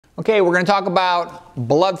Okay, we're going to talk about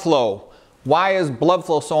blood flow. Why is blood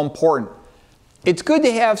flow so important? It's good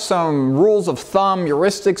to have some rules of thumb,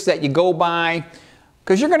 heuristics that you go by,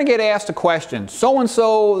 because you're going to get asked a question.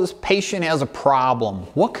 So-and-so, this patient has a problem.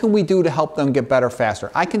 What can we do to help them get better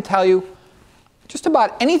faster? I can tell you, just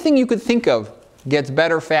about anything you could think of gets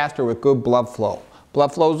better faster with good blood flow.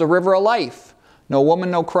 Blood flow is the river of life. No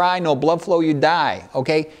woman, no cry, no blood flow, you die.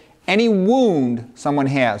 Okay? Any wound someone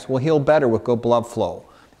has will heal better with good blood flow.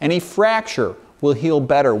 Any fracture will heal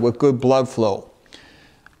better with good blood flow.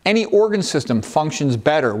 Any organ system functions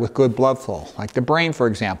better with good blood flow, like the brain, for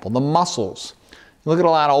example, the muscles. You look at a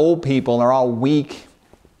lot of old people, they're all weak.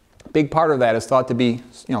 A big part of that is thought to be,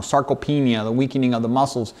 sarcopenia, the weakening of the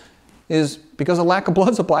muscles, is because of lack of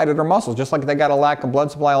blood supply to their muscles. Just like they got a lack of blood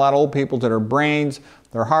supply, a lot of old people, to their brains,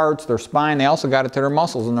 their hearts, their spine, they also got it to their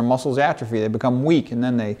muscles, and their muscles atrophy. They become weak, and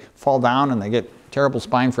then they fall down and they get terrible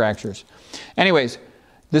spine fractures. Anyways,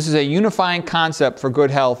 this is a unifying concept for good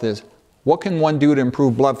health is, what can one do to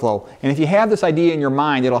improve blood flow? And if you have this idea in your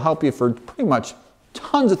mind, it'll help you for pretty much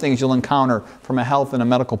tons of things you'll encounter from a health and a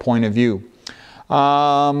medical point of view.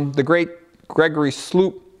 The great Gregory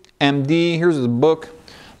Sloop MD, here's his book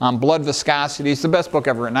on blood viscosity. It's the best book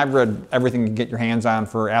ever written. I've read everything you can get your hands on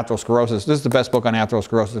for atherosclerosis. This is the best book on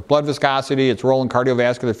atherosclerosis. Blood viscosity, its role in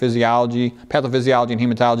cardiovascular physiology, pathophysiology, and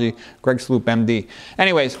hematology. Greg Sloop MD.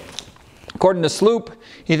 Anyways, according to Sloop,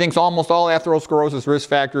 he thinks almost all atherosclerosis risk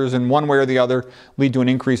factors in one way or the other lead to an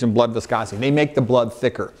increase in blood viscosity. They make the blood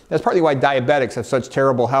thicker. That's partly why diabetics have such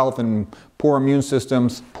terrible health and poor immune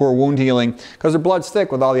systems, poor wound healing, because their blood's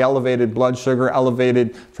thick with all the elevated blood sugar,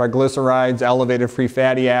 elevated triglycerides, elevated free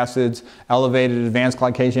fatty acids, elevated advanced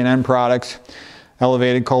glycation end products,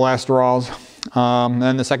 elevated cholesterols,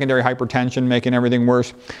 and the secondary hypertension making everything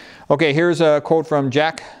worse. Okay, here's a quote from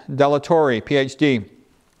Jack Delatorre, PhD.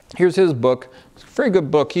 Here's his book. It's a very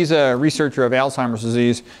good book. He's a researcher of Alzheimer's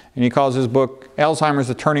disease, and he calls his book Alzheimer's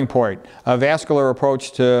the Turning Point, a vascular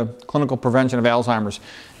approach to clinical prevention of Alzheimer's.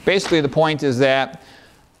 Basically, the point is that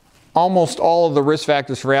almost all of the risk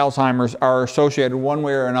factors for Alzheimer's are associated one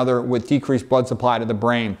way or another with decreased blood supply to the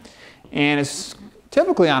brain. And it's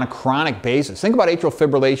typically on a chronic basis. Think about atrial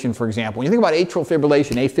fibrillation, for example. When you think about atrial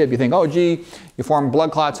fibrillation, AFib, you think, oh gee, you form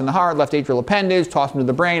blood clots in the heart, left atrial appendage, toss them to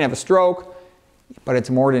the brain, have a stroke. But it's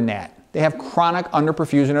more than that. They have chronic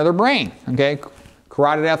underperfusion of their brain, okay?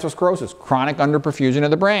 Carotid atherosclerosis, chronic underperfusion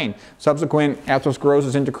of the brain. Subsequent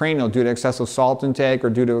atherosclerosis intracranial due to excessive salt intake or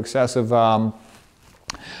due to excessive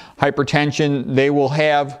hypertension. They will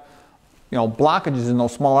have, blockages in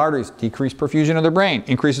those small arteries, decreased perfusion of their brain,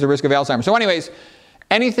 increases the risk of Alzheimer's. So anyways,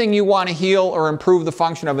 anything you want to heal or improve the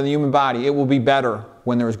function of in the human body, it will be better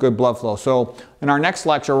when there is good blood flow. So in our next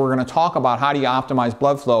lecture, we're going to talk about how do you optimize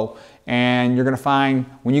blood flow. And you're going to find,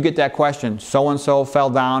 when you get that question, so-and-so fell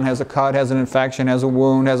down, has a cut, has an infection, has a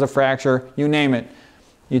wound, has a fracture, you name it.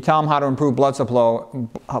 You tell them how to improve blood flow,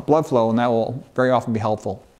 and that will very often be helpful.